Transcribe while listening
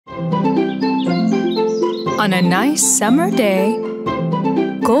On a nice summer day,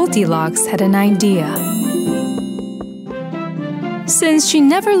 Goldilocks had an idea. Since she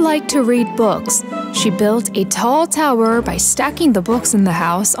never liked to read books, she built a tall tower by stacking the books in the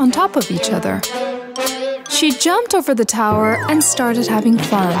house on top of each other. She jumped over the tower and started having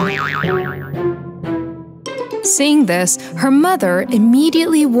fun. Seeing this, her mother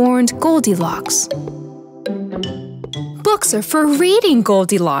immediately warned Goldilocks. "Books are for reading,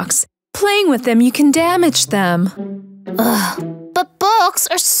 Goldilocks. Playing with them, you can damage them." Ugh, but books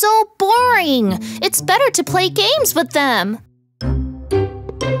are so boring. It's better to play games with them.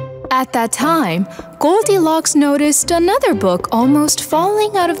 At that time, Goldilocks noticed another book almost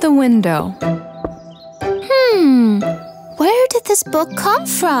falling out of the window. Where did this book come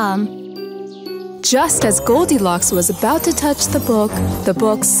from? Just as Goldilocks was about to touch the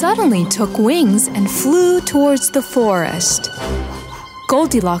book suddenly took wings and flew towards the forest.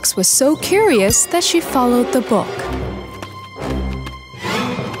 Goldilocks was so curious that she followed the book.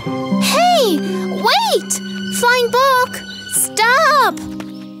 Hey, wait! Flying book! Stop!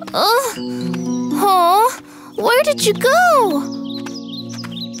 Where did you go?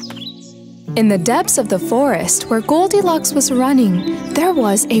 In the depths of the forest where Goldilocks was running, there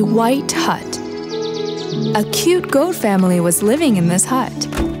was a white hut. A cute goat family was living in this hut.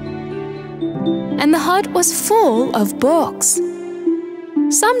 And the hut was full of books.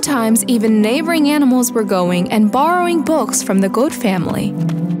 Sometimes even neighboring animals were going and borrowing books from the goat family.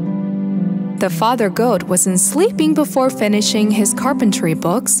 The father goat wasn't sleeping before finishing his carpentry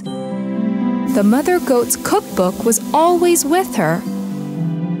books. The mother goat's cookbook was always with her.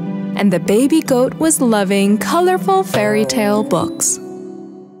 And the baby goat was loving colorful fairy tale books.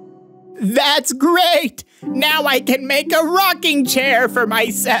 That's great! Now I can make a rocking chair for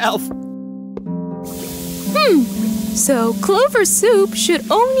myself. So clover soup should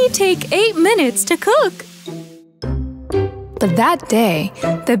only take 8 minutes to cook. But that day,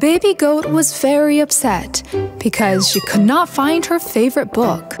 the baby goat was very upset because she could not find her favorite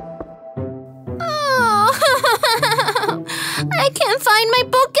book. I can't find my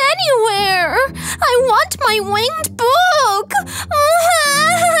book anywhere. I want my winged book.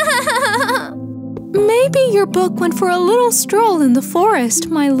 Maybe your book went for a little stroll in the forest,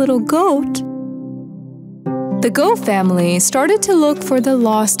 my little goat. The goat family started to look for the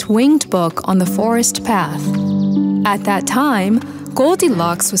lost winged book on the forest path. At that time,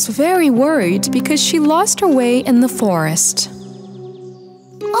 Goldilocks was very worried because she lost her way in the forest.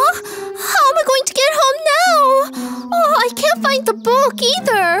 How am I going to get home now? I can't find the book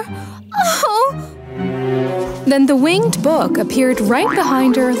either. Then the winged book appeared right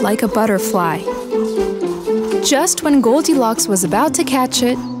behind her like a butterfly. Just when Goldilocks was about to catch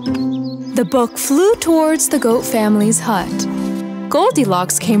it, the book flew towards the goat family's hut.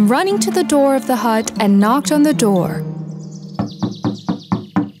 Goldilocks came running to the door of the hut and knocked on the door.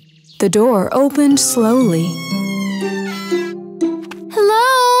 The door opened slowly.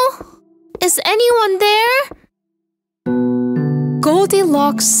 Hello? Is anyone there?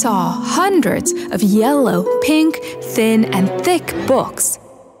 Goldilocks saw hundreds of yellow, pink, thin, and thick books.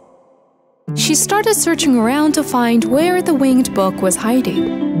 She started searching around to find where the winged book was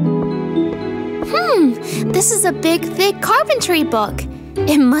hiding. This is a big, thick carpentry book.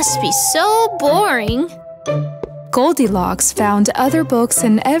 It must be so boring. Goldilocks found other books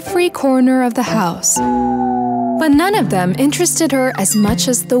in every corner of the house, but none of them interested her as much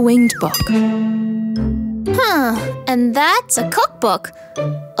as the winged book. And that's a cookbook.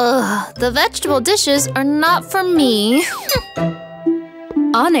 The vegetable dishes are not for me.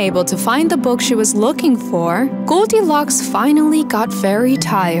 Unable to find the book she was looking for, Goldilocks finally got very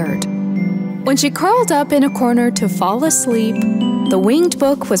tired. When she curled up in a corner to fall asleep, the winged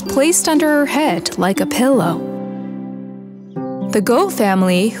book was placed under her head like a pillow. The goat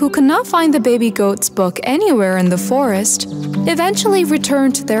family, who could not find the baby goat's book anywhere in the forest, eventually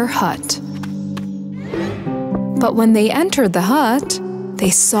returned to their hut. But when they entered the hut,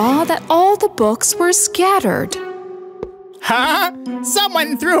 they saw that all the books were scattered. Huh?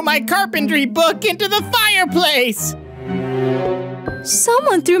 Someone threw my carpentry book into the fireplace!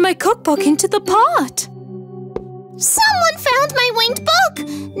 Someone threw my cookbook into the pot. Someone found my winged book!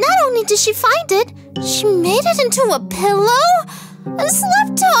 Not only did she find it, she made it into a pillow and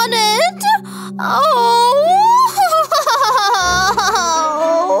slept on it!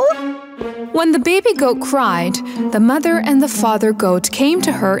 When the baby goat cried, the mother and the father goat came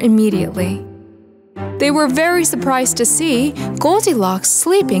to her immediately. They were very surprised to see Goldilocks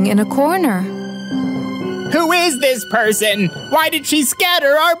sleeping in a corner. Who is this person? Why did she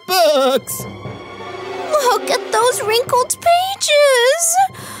scatter our books? Look at those wrinkled pages!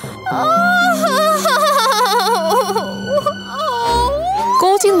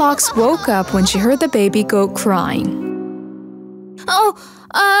 Goldilocks woke up when she heard the baby goat crying.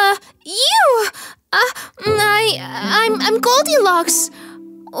 You! I'm Goldilocks.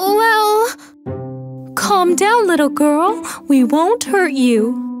 Well... Calm down, little girl. We won't hurt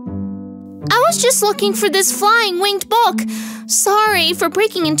you. I was just looking for this flying winged book. Sorry for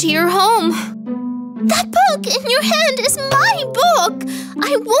breaking into your home. That book in your hand is my book.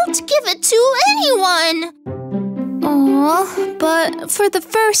 I won't give it to anyone. Aw, but for the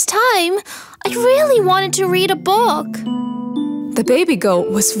first time, I really wanted to read a book. The baby goat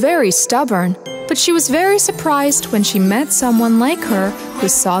was very stubborn, but she was very surprised when she met someone like her who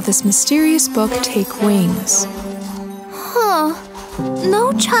saw this mysterious book take wings. Huh.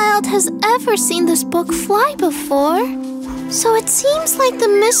 No child has ever seen this book fly before. So it seems like the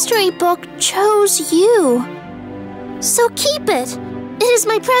mystery book chose you. So keep it. It is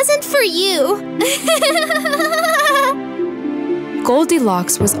my present for you.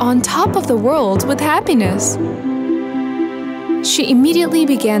 Goldilocks was on top of the world with happiness. She immediately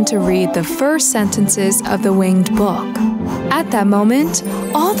began to read the first sentences of the winged book. At that moment,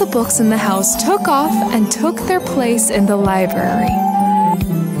 all the books in the house took off and took their place in the library.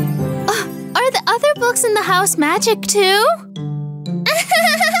 Are the other books in the house magic too?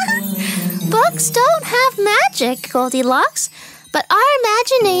 Books don't have magic, Goldilocks. But our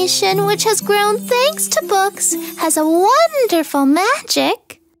imagination, which has grown thanks to books, has a wonderful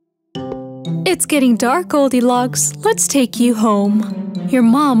magic. It's getting dark, Goldilocks. Let's take you home. Your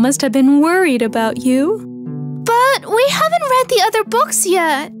mom must have been worried about you. But we haven't read the other books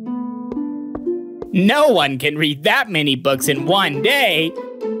yet. No one can read that many books in one day.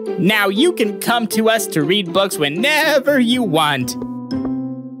 Now you can come to us to read books whenever you want.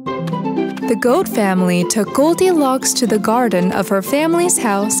 The goat family took Goldilocks to the garden of her family's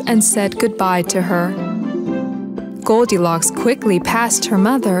house and said goodbye to her. Goldilocks quickly passed her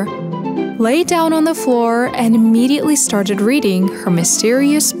mother, lay down on the floor, and immediately started reading her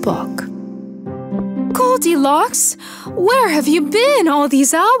mysterious book. Goldilocks, where have you been all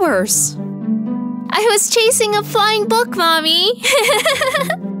these hours? I was chasing a flying book, Mommy.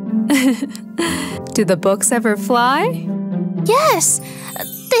 Do the books ever fly? Yes.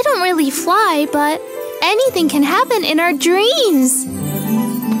 They don't really fly, but anything can happen in our dreams.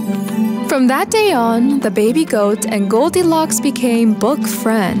 From that day on, the baby goat and Goldilocks became book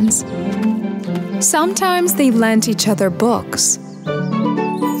friends. Sometimes they lent each other books.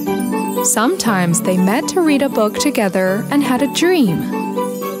 Sometimes they met to read a book together and had a dream.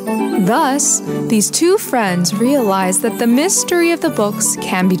 Thus, these two friends realized that the mystery of the books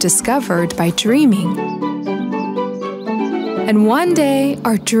can be discovered by dreaming. And one day,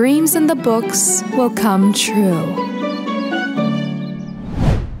 our dreams in the books will come true.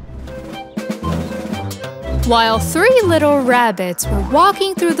 While three little rabbits were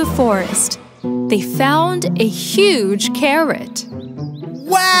walking through the forest, they found a huge carrot.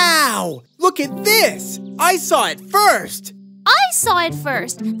 Wow! Look at this! I saw it first! I saw it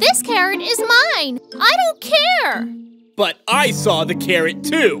first. This carrot is mine. I don't care. But I saw the carrot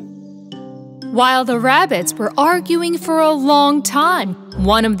too. While the rabbits were arguing for a long time,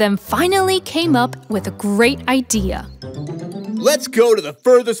 one of them finally came up with a great idea. Let's go to the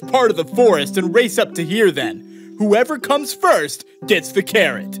furthest part of the forest and race up to here then. Whoever comes first gets the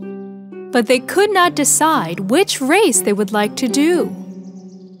carrot. But they could not decide which race they would like to do.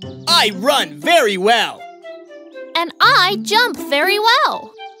 I run very well. And I jump very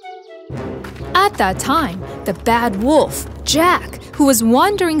well. At that time, the bad wolf, Jack, who was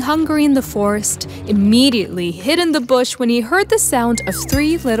wandering hungry in the forest, immediately hid in the bush when he heard the sound of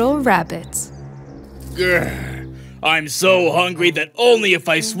three little rabbits. Grr, I'm so hungry that only if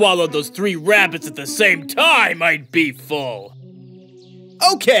I swallowed those three rabbits at the same time I'd be full.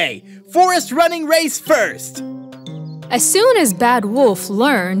 Okay, forest running race first. As soon as Bad Wolf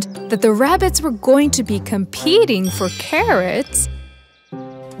learned that the rabbits were going to be competing for carrots,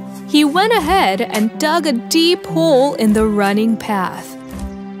 he went ahead and dug a deep hole in the running path.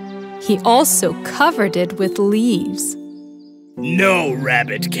 He also covered it with leaves. No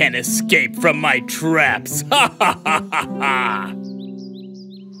rabbit can escape from my traps. Ha ha ha ha ha!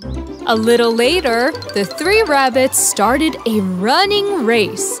 A little later, the three rabbits started a running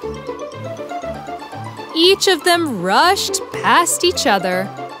race. Each of them rushed past each other.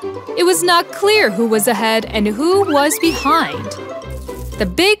 It was not clear who was ahead and who was behind. The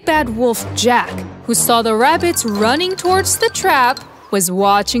big bad wolf Jack, who saw the rabbits running towards the trap, was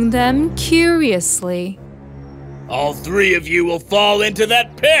watching them curiously. All three of you will fall into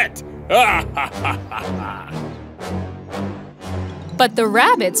that pit! Ha ha ha ha ha! But the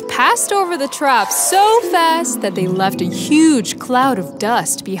rabbits passed over the trap so fast that they left a huge cloud of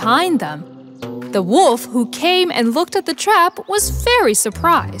dust behind them. The wolf who came and looked at the trap was very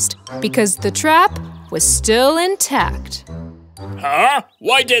surprised because the trap was still intact. Huh?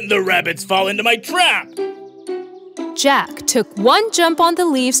 Why didn't the rabbits fall into my trap? Jack took one jump on the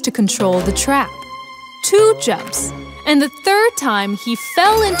leaves to control the trap, 2 jumps, and the 3rd time he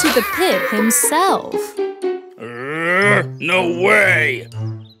fell into the pit himself. No way!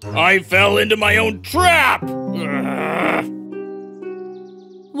 I fell into my own trap!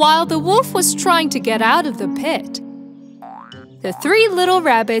 While the wolf was trying to get out of the pit, the 3 little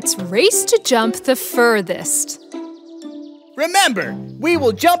rabbits raced to jump the furthest. Remember, we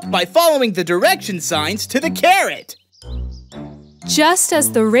will jump by following the direction signs to the carrot. Just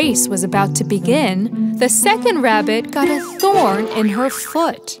as the race was about to begin, the 2nd rabbit got a thorn in her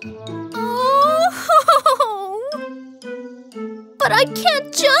foot. Oh! But I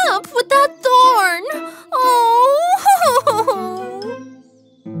can't jump with that thorn! Oh!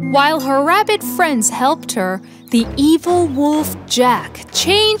 While her rabbit friends helped her, the evil wolf Jack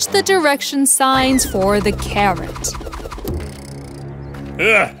changed the direction signs for the carrot.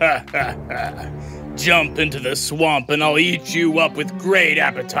 Jump into the swamp and I'll eat you up with great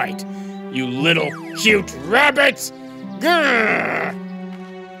appetite. You little cute rabbits! Grr!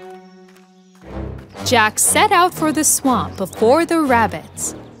 Jack set out for the swamp before the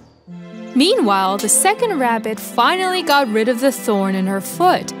rabbits. Meanwhile, the 2nd rabbit finally got rid of the thorn in her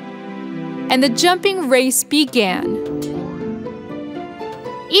foot, and the jumping race began.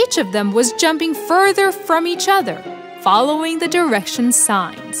 Each of them was jumping further from each other, following the direction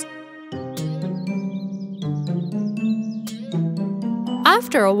signs.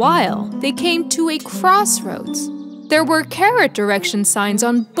 After a while, they came to a crossroads. There were carrot direction signs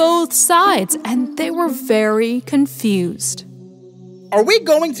on both sides, and they were very confused. Are we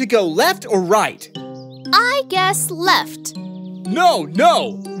going to go left or right? I guess left. No,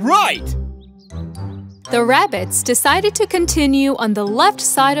 right! The rabbits decided to continue on the left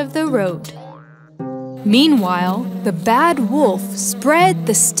side of the road. Meanwhile, the bad wolf spread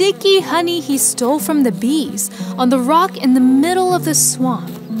the sticky honey he stole from the bees on the rock in the middle of the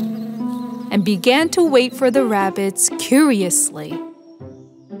swamp and began to wait for the rabbits curiously.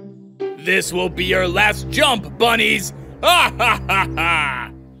 This will be your last jump, bunnies! Ha ha ha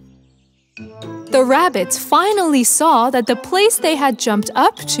ha! The rabbits finally saw that the place they had jumped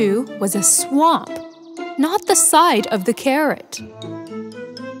up to was a swamp, not the side of the carrot.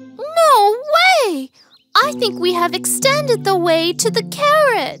 No way! I think we have extended the way to the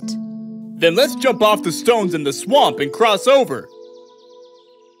carrot. Then let's jump off the stones in the swamp and cross over.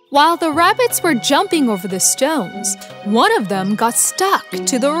 While the rabbits were jumping over the stones, one of them got stuck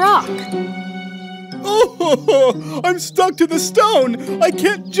to the rock. Oh, I'm stuck to the stone. I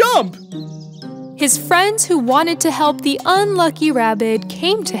can't jump. His friends who wanted to help the unlucky rabbit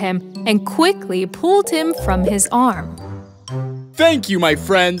came to him and quickly pulled him from his arm. Thank you, my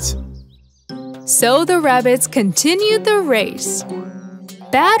friends. So the rabbits continued the race.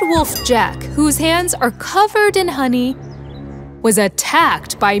 Bad Wolf Jack, whose hands are covered in honey, was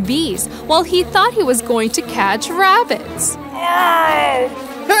attacked by bees while he thought he was going to catch rabbits.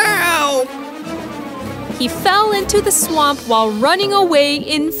 Help! He fell into the swamp while running away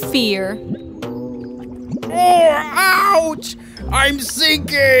in fear. Oh, ouch! I'm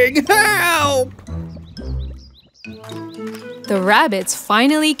sinking! Help! The rabbits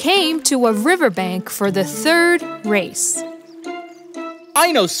finally came to a riverbank for the 3rd race.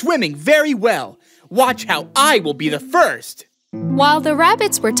 I know swimming very well. Watch how I will be the first. While the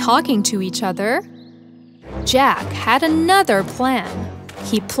rabbits were talking to each other, Jack had another plan.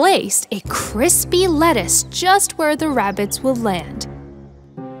 He placed a crispy lettuce just where the rabbits would land.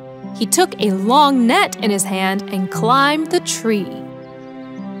 He took a long net in his hand and climbed the tree.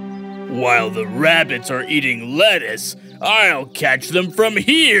 While the rabbits are eating lettuce, I'll catch them from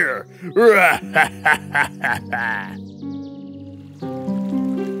here!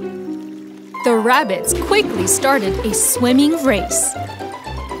 The rabbits quickly started a swimming race.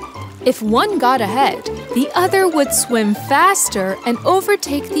 If one got ahead, the other would swim faster and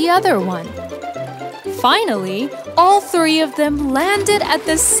overtake the other one. Finally, all 3 of them landed at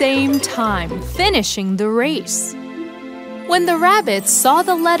the same time, finishing the race. When the rabbits saw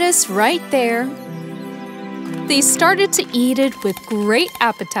the lettuce right there, they started to eat it with great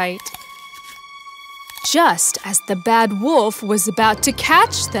appetite. Just as the bad wolf was about to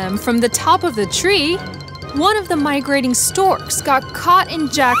catch them from the top of the tree, one of the migrating storks got caught in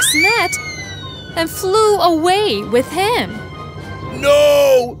Jack's net and flew away with him.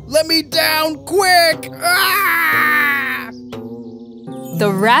 No! Let me down, quick! Ah!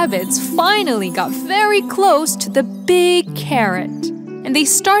 The rabbits finally got very close to the big carrot, and they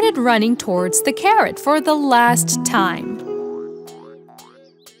started running towards the carrot for the last time.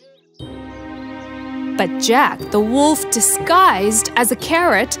 But Jack, the wolf disguised as a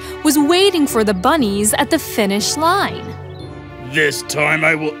carrot, was waiting for the bunnies at the finish line. This time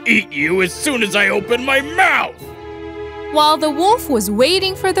I will eat you as soon as I open my mouth! While the wolf was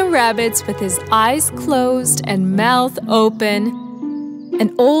waiting for the rabbits with his eyes closed and mouth open,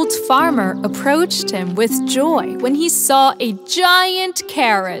 an old farmer approached him with joy when he saw a giant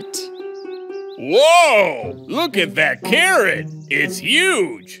carrot. Whoa! Look at that carrot! It's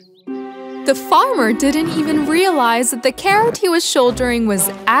huge! The farmer didn't even realize that the carrot he was shouldering was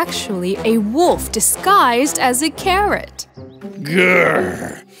actually a wolf disguised as a carrot.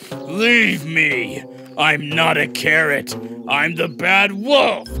 Grr! Leave me! I'm not a carrot. I'm the bad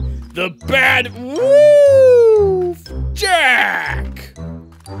wolf! The bad wolf! Jack!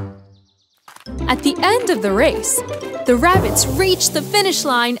 At the end of the race, the rabbits reached the finish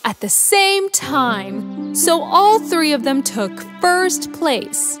line at the same time, so all three of them took first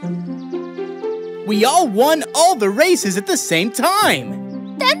place. We all won all the races at the same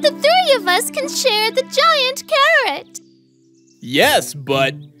time. Then the three of us can share the giant carrot. Yes,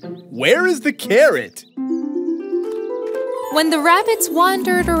 but where is the carrot? When the rabbits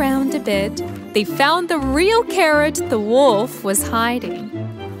wandered around a bit, they found the real carrot the wolf was hiding.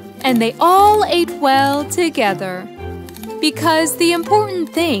 And they all ate well together. Because the important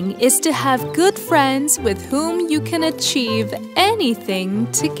thing is to have good friends with whom you can achieve anything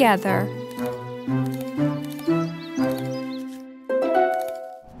together.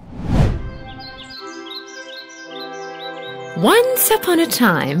 Once upon a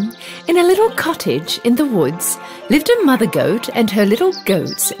time, in a little cottage in the woods, lived a mother goat and her little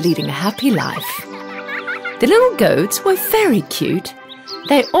goats leading a happy life. The little goats were very cute.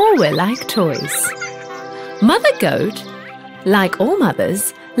 They all were like toys. Mother goat, like all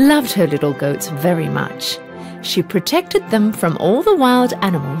mothers, loved her little goats very much. She protected them from all the wild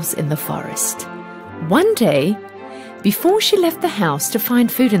animals in the forest. One day, before she left the house to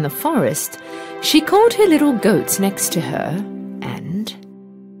find food in the forest, she called her little goats next to her and...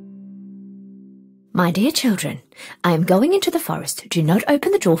 My dear children, I am going into the forest. Do not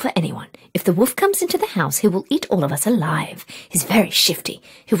open the door for anyone. If the wolf comes into the house, he will eat all of us alive. He's very shifty.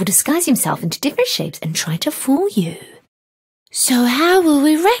 He will disguise himself into different shapes and try to fool you. So how will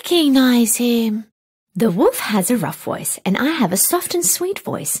we recognize him? The wolf has a rough voice, and I have a soft and sweet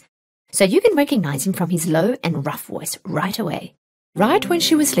voice. So you can recognize him from his low and rough voice right away. Right when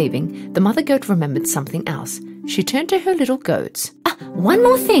she was leaving, the mother goat remembered something else. She turned to her little goats. One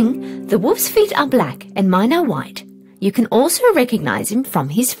more thing. The wolf's feet are black and mine are white. You can also recognize him from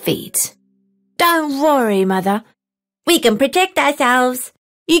his feet. Don't worry, Mother. We can protect ourselves.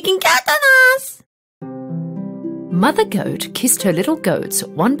 You can count on us. Mother goat kissed her little goats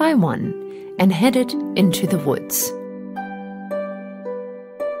one by one and headed into the woods.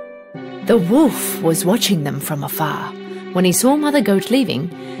 The wolf was watching them from afar. When he saw Mother Goat leaving,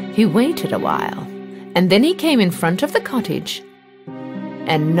 he waited a while, and then he came in front of the cottage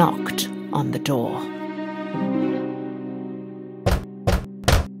and knocked on the door.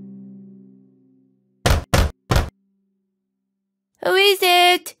 Who is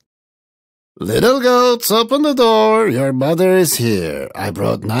it? Little goats, open the door. Your mother is here. I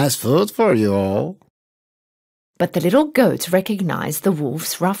brought nice food for you all. But the little goats recognized the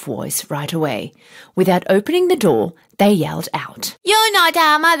wolf's rough voice right away. Without opening the door, they yelled out, You're not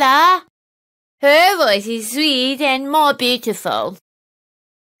our mother. Her voice is sweet and more beautiful.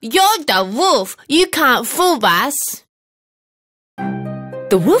 You're the wolf. You can't fool us.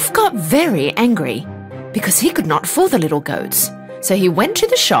 The wolf got very angry because he could not fool the little goats. So he went to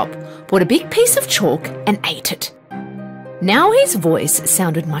the shop, bought a big piece of chalk and ate it. Now his voice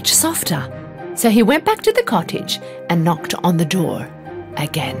sounded much softer. So he went back to the cottage and knocked on the door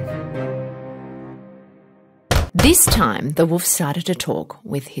again. This time, the wolf started to talk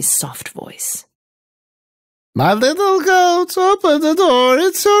with his soft voice. My little goats, open the door.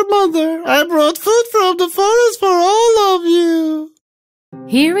 It's your mother. I brought food from the forest for all of you.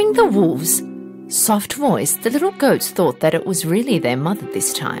 Hearing the wolf's soft voice, the little goats thought that it was really their mother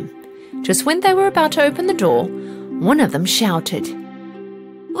this time. Just when they were about to open the door, one of them shouted,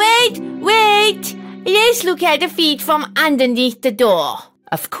 Wait! Let's look at the feet from underneath the door.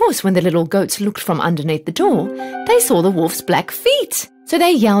 Of course, when the little goats looked from underneath the door, they saw the wolf's black feet. So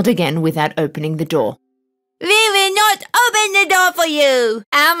they yelled again without opening the door. We will not open the door for you.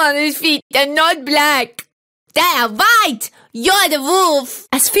 Our mother's feet are not black. They are white. You're the wolf.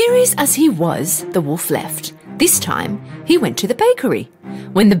 As furious as he was, the wolf left. This time, he went to the bakery.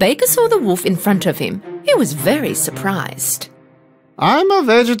 When the baker saw the wolf in front of him, he was very surprised. I'm a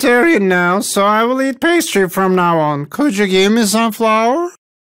vegetarian now, so I will eat pastry from now on. Could you give me some flour?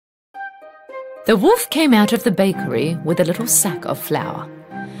 The wolf came out of the bakery with a little sack of flour.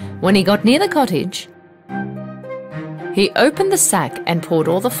 When he got near the cottage, he opened the sack and poured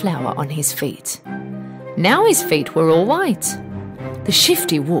all the flour on his feet. Now his feet were all white. The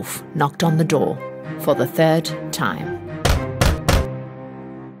shifty wolf knocked on the door for the 3rd time.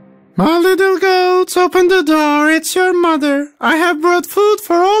 My little goats, open the door, it's your mother. I have brought food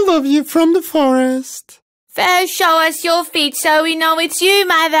for all of you from the forest. First show us your feet so we know it's you,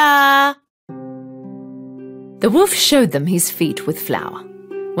 Mother. The wolf showed them his feet with flour.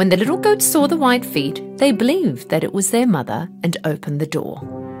 When the little goats saw the white feet, they believed that it was their mother and opened the door.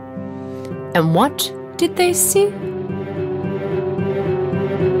 And what did they see?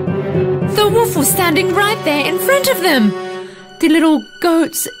 The wolf was standing right there in front of them. The little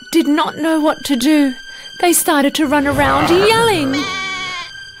goats did not know what to do. They started to run around yelling.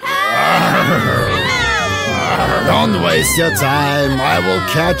 Don't waste your time. I will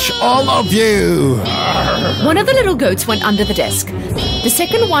catch all of you. One of the little goats went under the desk. The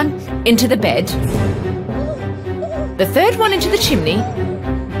second one into the bed. The third one into the chimney.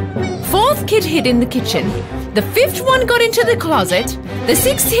 Fourth kid hid in the kitchen. The fifth one got into the closet. The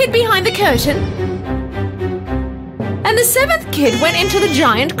sixth hid behind the curtain. And the seventh kid went into the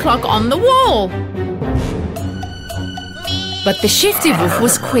giant clock on the wall. But the shifty wolf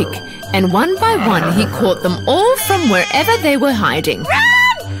was quick, and one by one he caught them all from wherever they were hiding.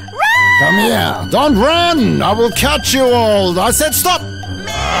 Run! Run! Come here. Don't run. I will catch you all. I said stop.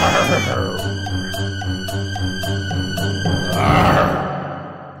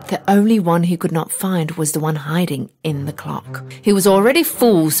 The only one he could not find was the one hiding in the clock. He was already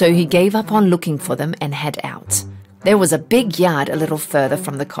full, so he gave up on looking for them and head out. There was a big yard a little further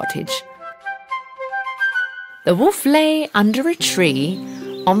from the cottage. The wolf lay under a tree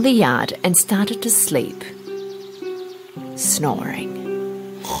on the yard and started to sleep, snoring.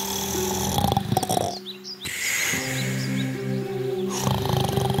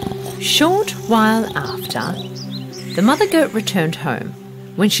 Short while after, the mother goat returned home.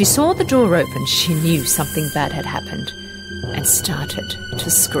 When she saw the door open, she knew something bad had happened and started to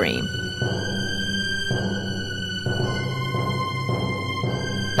scream.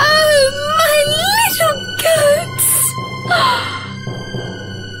 Oh, my little goats!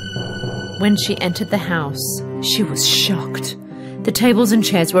 When she entered the house, she was shocked. The tables and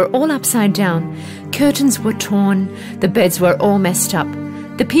chairs were all upside down. Curtains were torn. The beds were all messed up.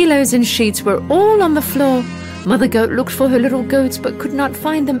 The pillows and sheets were all on the floor. Mother Goat looked for her little goats but could not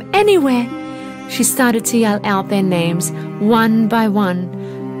find them anywhere. She started to yell out their names one by one,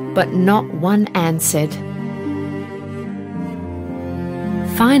 but not one answered.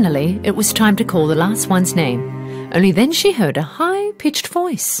 Finally, it was time to call the last one's name. Only then she heard a high-pitched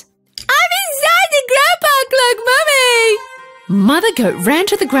voice. I'm inside the grandpa clock, Mummy! Mother Goat ran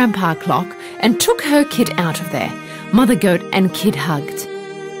to the grandpa clock and took her kid out of there. Mother Goat and kid hugged.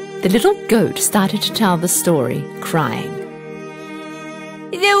 The little goat started to tell the story, crying.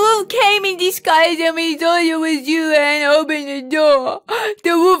 The wolf came in disguise and we thought it was you and opened the door.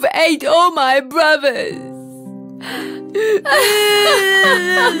 The wolf ate all my brothers.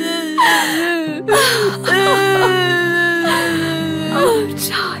 Oh,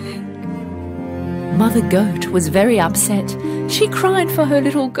 darling. Mother Goat was very upset. She cried for her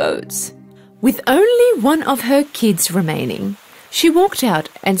little goats. With only one of her kids remaining, she walked out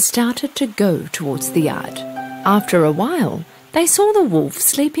and started to go towards the yard. After a while, they saw the wolf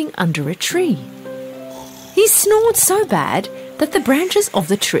sleeping under a tree. He snored so bad that the branches of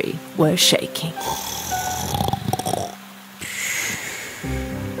the tree were shaking.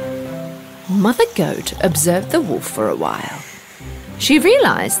 Mother Goat observed the wolf for a while. She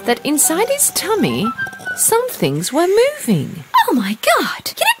realized that inside his tummy, some things were moving. Oh my God!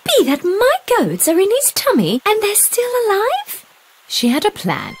 Can it be that my goats are in his tummy and they're still alive? She had a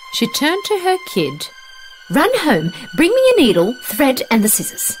plan. She turned to her kid. Run home, bring me a needle, thread and the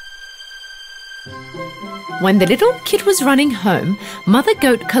scissors. When the little kid was running home, Mother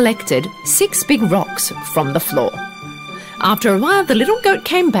Goat collected 6 big rocks from the floor. After a while, the little goat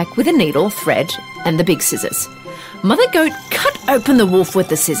came back with a needle, thread and the big scissors. Mother Goat cut open the wolf with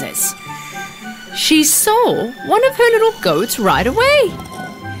the scissors. She saw one of her little goats right away.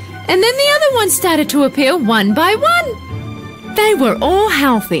 And then the other ones started to appear one by one. They were all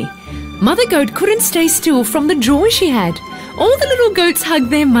healthy. Mother Goat couldn't stay still from the joy she had. All the little goats hugged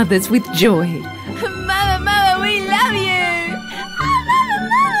their mothers with joy. Mama, we love you! Oh,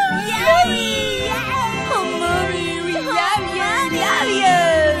 Mama! Yay! Oh, Mommy, we love you!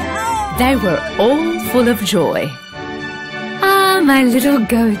 They were all full of joy. Ah, my little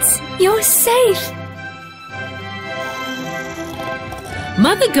goats, you're safe!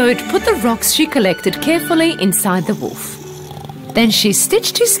 Mother Goat put the rocks she collected carefully inside the wolf. Then she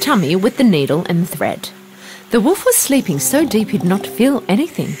stitched his tummy with the needle and thread. The wolf was sleeping so deep he did not feel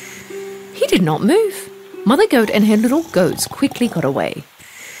anything. He did not move. Mother Goat and her little goats quickly got away.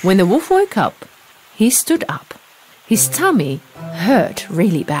 When the wolf woke up, he stood up. His tummy hurt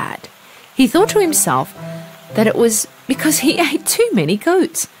really bad. He thought to himself that it was because he ate too many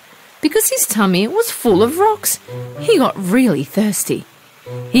goats. Because his tummy was full of rocks, he got really thirsty.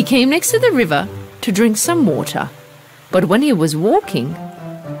 He came next to the river to drink some water. But when he was walking,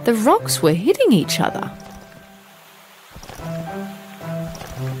 the rocks were hitting each other.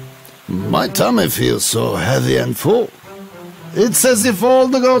 My tummy feels so heavy and full. It's as if all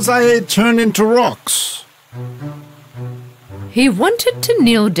the goats I ate turned into rocks. He wanted to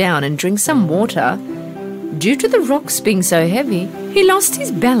kneel down and drink some water. Due to the rocks being so heavy, he lost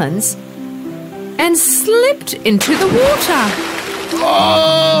his balance and slipped into the water.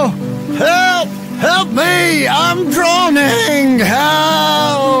 Oh! Help! Help me! I'm drowning!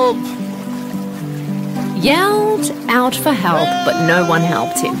 Help! Yelled out for help, but no one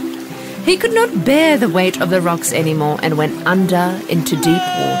helped him. He could not bear the weight of the rocks anymore and went under into deep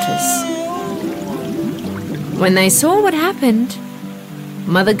waters. When they saw what happened,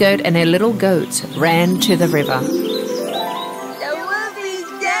 Mother Goat and her little goats ran to the river. The wolf is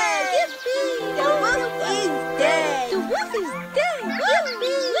dead! Yippee! The wolf is dead! The wolf is dead!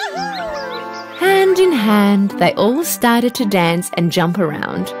 Yippee! Hand in hand, they all started to dance and jump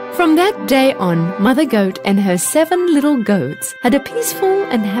around. From that day on, Mother Goat and her 7 little goats had a peaceful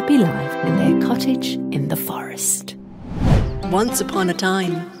and happy life in their cottage in the forest. Once upon a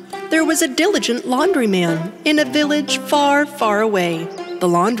time, there was a diligent laundryman in a village far, far away. The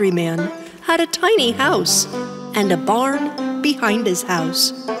laundryman had a tiny house and a barn behind his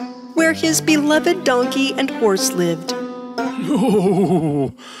house, where his beloved donkey and horse lived.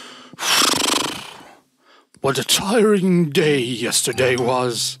 Oh, what a tiring day yesterday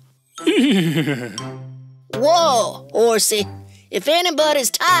was. Whoa, horsey. If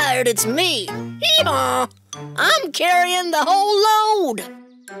anybody's tired, it's me. Hee-haw! I'm carrying the whole load.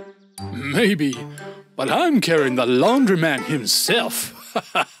 Maybe, but I'm carrying the laundryman himself.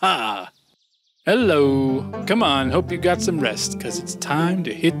 Hello. Come on, hope you got some rest, 'cause it's time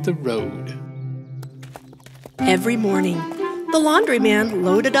to hit the road. Every morning, the laundryman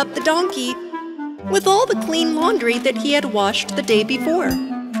loaded up the donkey with all the clean laundry that he had washed the day before.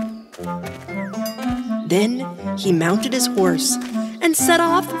 Then he mounted his horse and set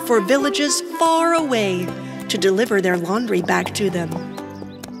off for villages far away to deliver their laundry back to them.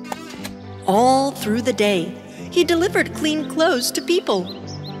 All through the day, he delivered clean clothes to people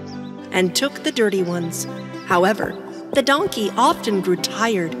and took the dirty ones. However, the donkey often grew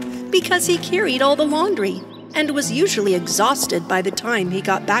tired because he carried all the laundry and was usually exhausted by the time he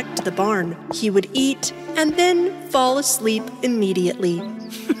got back to the barn. He would eat and then fall asleep immediately.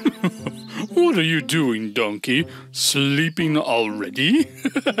 What are you doing, donkey? Sleeping already?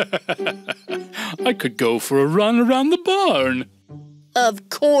 I could go for a run around the barn. Of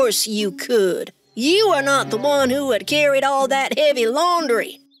course you could. You are not the one who had carried all that heavy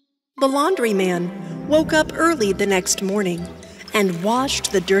laundry. The laundryman woke up early the next morning and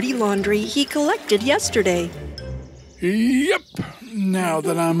washed the dirty laundry he collected yesterday. Yep. Now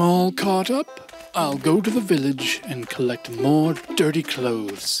that I'm all caught up, I'll go to the village and collect more dirty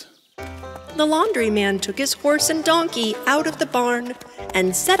clothes. The laundryman took his horse and donkey out of the barn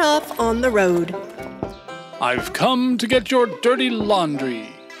and set off on the road. I've come to get your dirty laundry.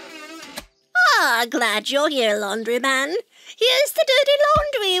 Ah, glad you're here, laundryman. Here's the dirty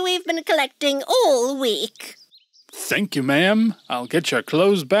laundry we've been collecting all week. Thank you, ma'am. I'll get your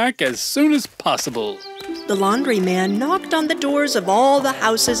clothes back as soon as possible. The laundryman knocked on the doors of all the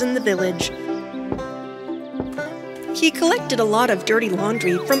houses in the village. He collected a lot of dirty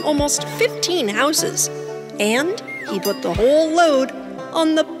laundry from almost 15 houses, and he put the whole load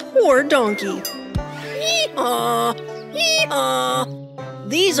on the poor donkey. Hee-haw! Hee-haw!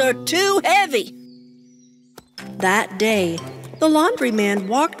 These are too heavy. That day, the laundryman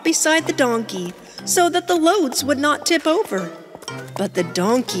walked beside the donkey so that the loads would not tip over. But the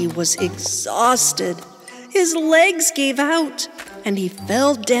donkey was exhausted. His legs gave out, and he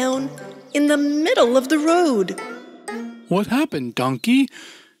fell down in the middle of the road. What happened, donkey?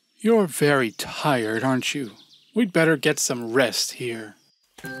 You're very tired, aren't you? We'd better get some rest here.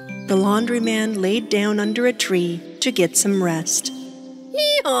 The laundryman laid down under a tree to get some rest.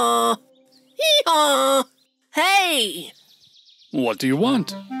 Hee-haw! Hee-haw! Hey! What do you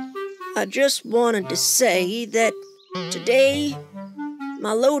want? I just wanted to say that today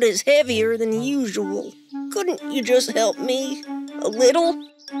my load is heavier than usual. Couldn't you just help me a little?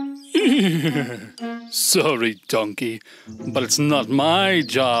 Sorry, donkey, but it's not my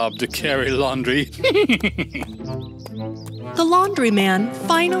job to carry laundry. The laundryman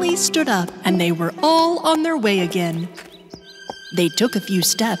finally stood up and they were all on their way again. They took a few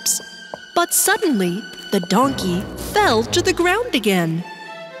steps, but suddenly the donkey fell to the ground again.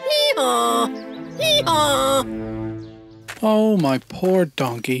 Hee-haw! Hee-haw! Oh, my poor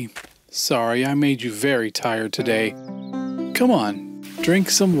donkey. Sorry, I made you very tired today. Come on, drink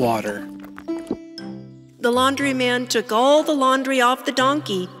some water. The laundryman took all the laundry off the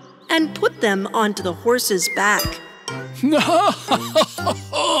donkey and put them onto the horse's back.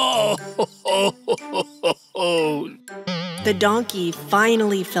 The donkey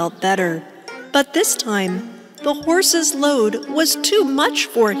finally felt better, but this time the horse's load was too much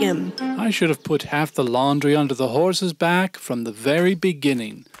for him. I should have put half the laundry onto the horse's back from the very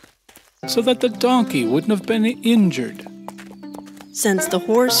beginning, so that the donkey wouldn't have been injured. Since the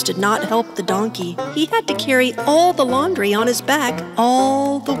horse did not help the donkey, he had to carry all the laundry on his back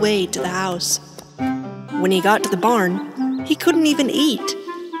all the way to the house. When he got to the barn, he couldn't even eat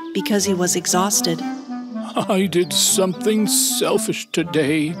because he was exhausted. I did something selfish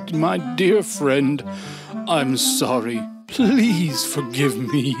today, my dear friend. I'm sorry. Please forgive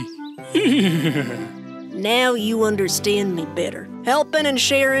me. Now you understand me better. Helping and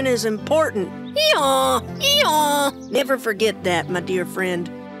sharing is important. Hee-haw! Hee-haw! Never forget that, my dear friend.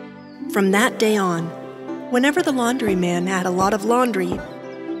 From that day on, whenever the laundryman had a lot of laundry,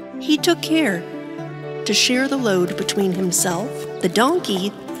 he took care to share the load between himself, the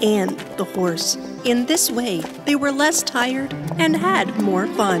donkey, and the horse. In this way, they were less tired and had more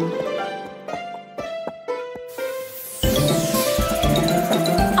fun.